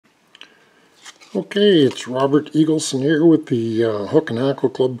Okay, it's Robert Eagleson here with the Hook and Aqua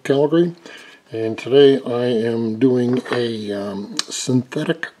Club Calgary, and today I am doing a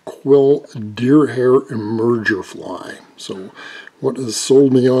synthetic quill deer hair emerger fly. So what has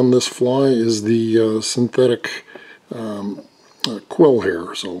sold me on this fly is the synthetic quill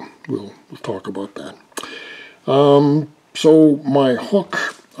hair, so we'll talk about that. So my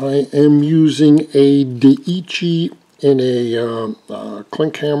hook, I am using a Daiichi in a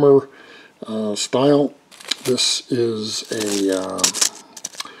Klinkhammer style. This is a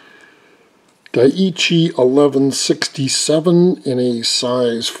Daiichi 1167 in a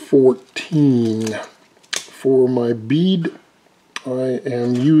size 14. For my bead, I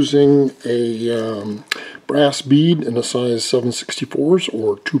am using a brass bead in a size 7/64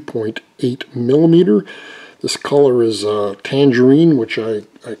 or 2.8 millimeter. This color is tangerine, which I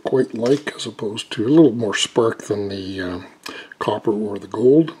quite like, as opposed to a little more spark than the copper or the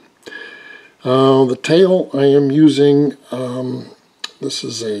gold. The tail I am using, this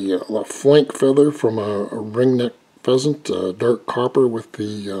is a flank feather from a ringneck pheasant, dark copper with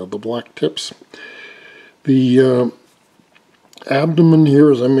the black tips. The abdomen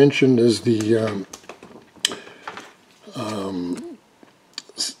here, as I mentioned, is the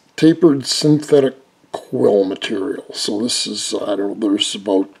tapered synthetic quill material. So this is, I don't know, there's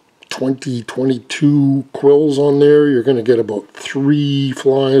about 22 quills on there. You're going to get about 3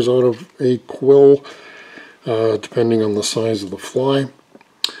 flies out of a quill, depending on the size of the fly.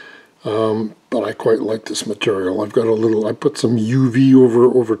 But I quite like this material. I've got a little, I put some UV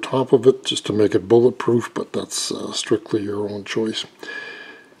over top of it just to make it bulletproof, but that's strictly your own choice.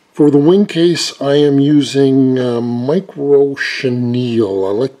 For the wing case, I am using micro chenille.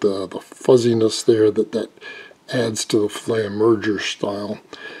 I like the fuzziness there that adds to the fly emerger style.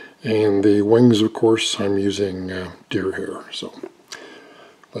 And the wings, of course, I'm using deer hair. So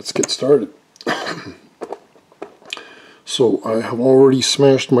let's get started. So I have already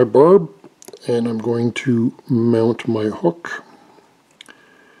smashed my barb, and I'm going to mount my hook.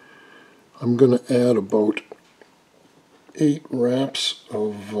 I'm going to add about 8 wraps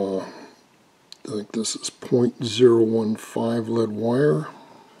of, I think this is 0.015 lead wire.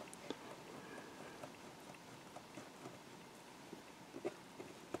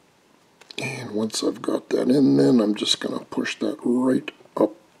 And once I've got that in, then I'm just going to push that right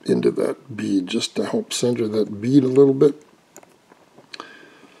up into that bead just to help center that bead a little bit.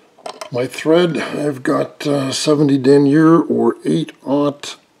 My thread, I've got 70 denier or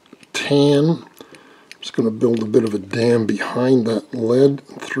 8/0 tan. I'm just going to build a bit of a dam behind that lead,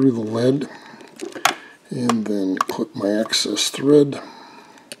 through the lead, and then clip my excess thread.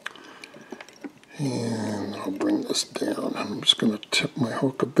 And I'll bring this down. I'm just going to tip my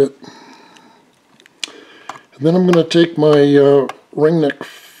hook a bit. And then I'm going to take my ringneck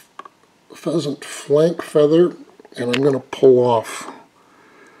pheasant flank feather, and I'm going to pull off,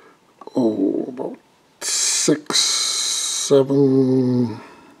 about 6, 7,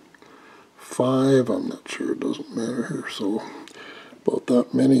 5, I'm not sure, it doesn't matter here, so about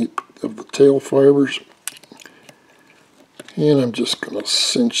that many of the tail fibers. And I'm just going to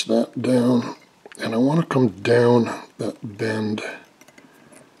cinch that down, and I want to come down that bend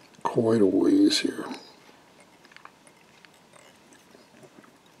quite a ways here.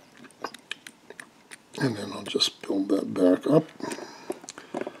 And then I'll just build that back up,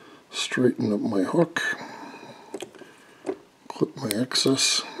 straighten up my hook, clip my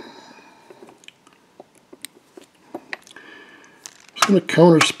excess. I'm just going to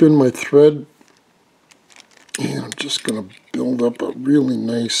counterspin my thread, and I'm just going to build up a really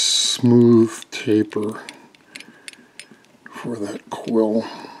nice smooth taper for that quill.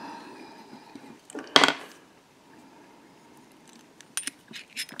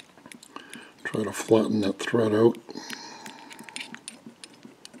 Try to flatten that thread out.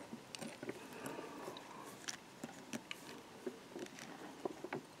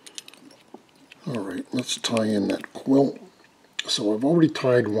 Alright, let's tie in that quill. So I've already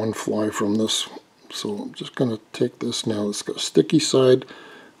tied one fly from this, so I'm just going to take this now. It's got a sticky side.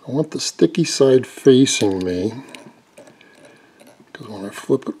 I want the sticky side facing me, because when I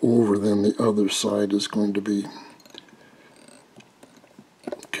flip it over, then the other side is going to be...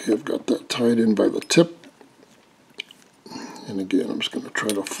 Okay, I've got that tied in by the tip. And again, I'm just going to try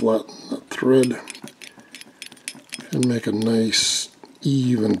to flatten that thread and make a nice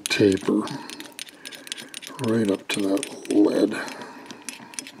even taper right up to that lead.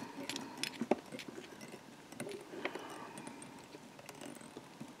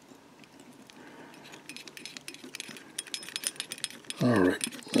 Alright,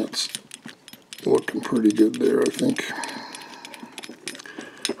 that's looking pretty good there, I think.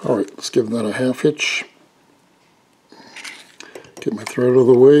 Alright, let's give that a half hitch. Get my thread out of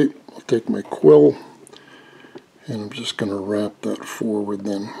the way. I'll take my quill and I'm just going to wrap that forward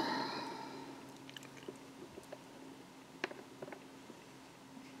then.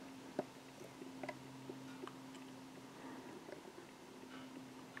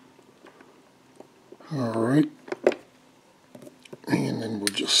 Alright, and then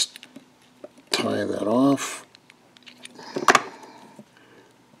we'll just tie that off,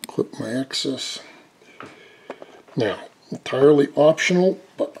 clip my excess. Now, entirely optional,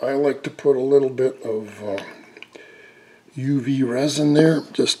 but I like to put a little bit of UV resin there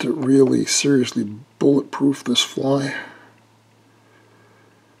just to really seriously bulletproof this fly.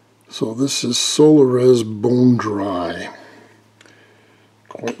 So this is Solarez Bone Dry.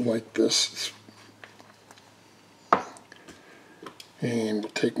 Quite like this. And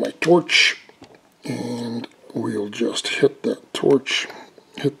we'll take my torch and we'll just hit that torch,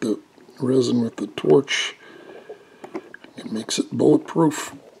 hit the resin with the torch. It makes it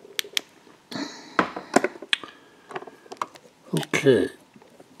bulletproof. Okay,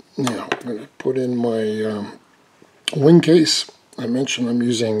 now I'm going to put in my Wingcase. I mentioned I'm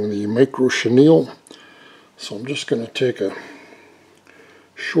using the micro chenille, so I'm just going to take a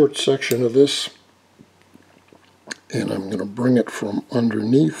short section of this and I'm going to bring it from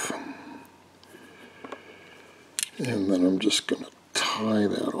underneath, and then I'm just going to tie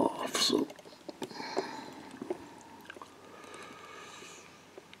that off. So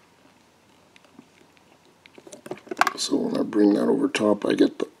when I bring that over top, I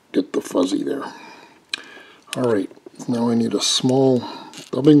get the fuzzy there. All right, now I need a small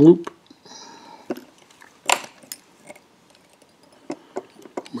dubbing loop.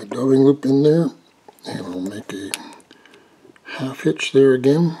 My dubbing loop in there, and I'll make a half hitch there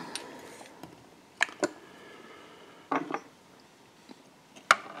again.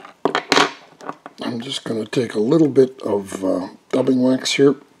 I'm just going to take a little bit of dubbing wax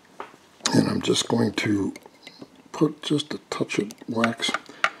here, and I'm just going to put just a touch of wax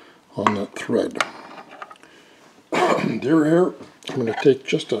on that thread. Deer hair, I'm going to take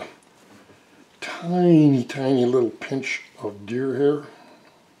just a tiny little pinch of deer hair.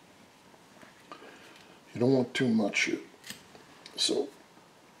 You don't want too much here. So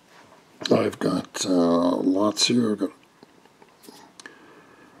I've got lots here.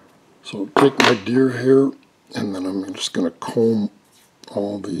 So I'll take my deer hair and then I'm just going to comb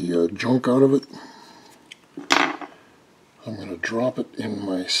all the junk out of it. I'm going to drop it in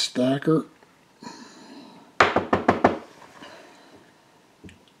my stacker.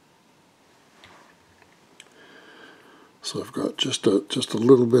 So I've got just a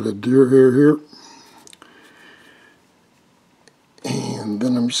little bit of deer hair here. And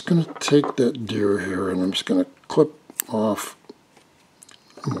then I'm just going to take that deer hair and I'm just going to clip off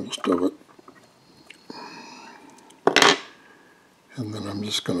most of it. And then I'm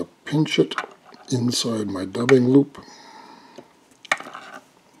just going to pinch it inside my dubbing loop.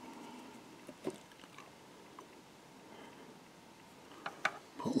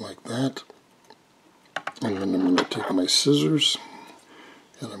 Put like that. And then I'm going to take my scissors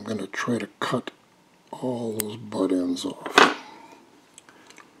and I'm going to try to cut all those butt ends off.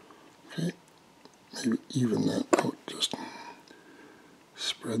 Okay, maybe even that out, just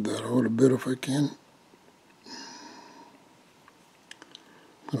spread that out a bit if I can.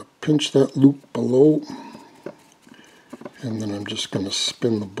 I'm going to pinch that loop below, and then I'm just going to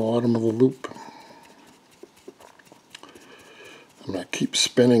spin the bottom of the loop. I'm going to keep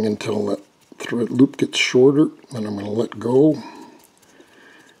spinning until that thread loop gets shorter, then I'm going to let go,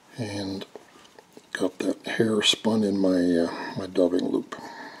 and got that hair spun in my, my dubbing loop.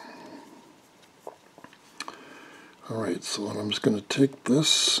 Alright, so I'm just going to take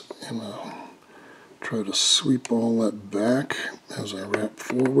this and I'll try to sweep all that back as I wrap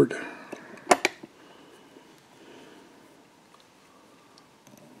forward.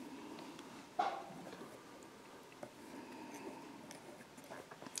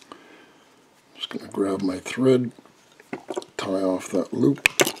 Just going to grab my thread, tie off that loop.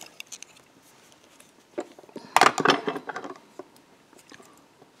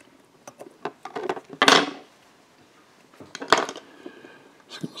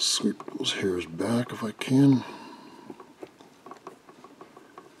 Going to sweep those hairs back if I can.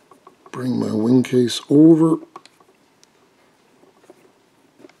 Bring my Wingcase over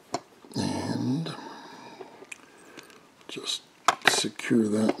and just secure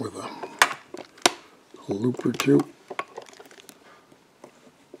that with a loop or two.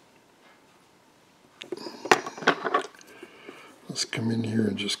 Let's come in here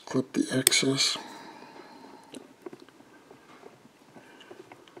and just clip the excess.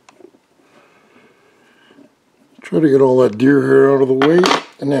 Try to get all that deer hair out of the way.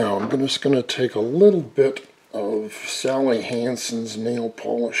 And now I'm just going to take a little bit of Sally Hansen's nail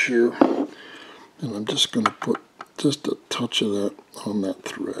polish here, and I'm just going to put just a touch of that on that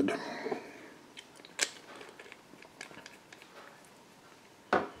thread.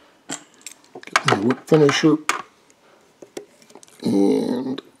 Get my whip finisher,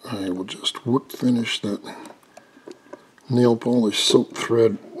 and I will just whip finish that nail polish soaked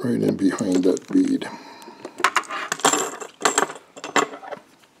thread right in behind that bead.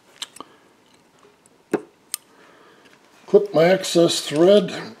 Clip my excess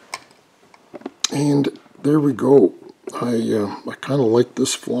thread, and there we go. I kind of like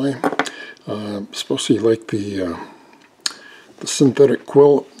this fly, especially like the synthetic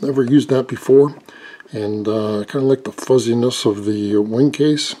quill. Never used that before, and I kind of like the fuzziness of the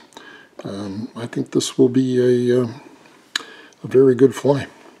Wingcase. I think this will be a very good fly.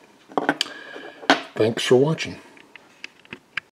 Thanks for watching.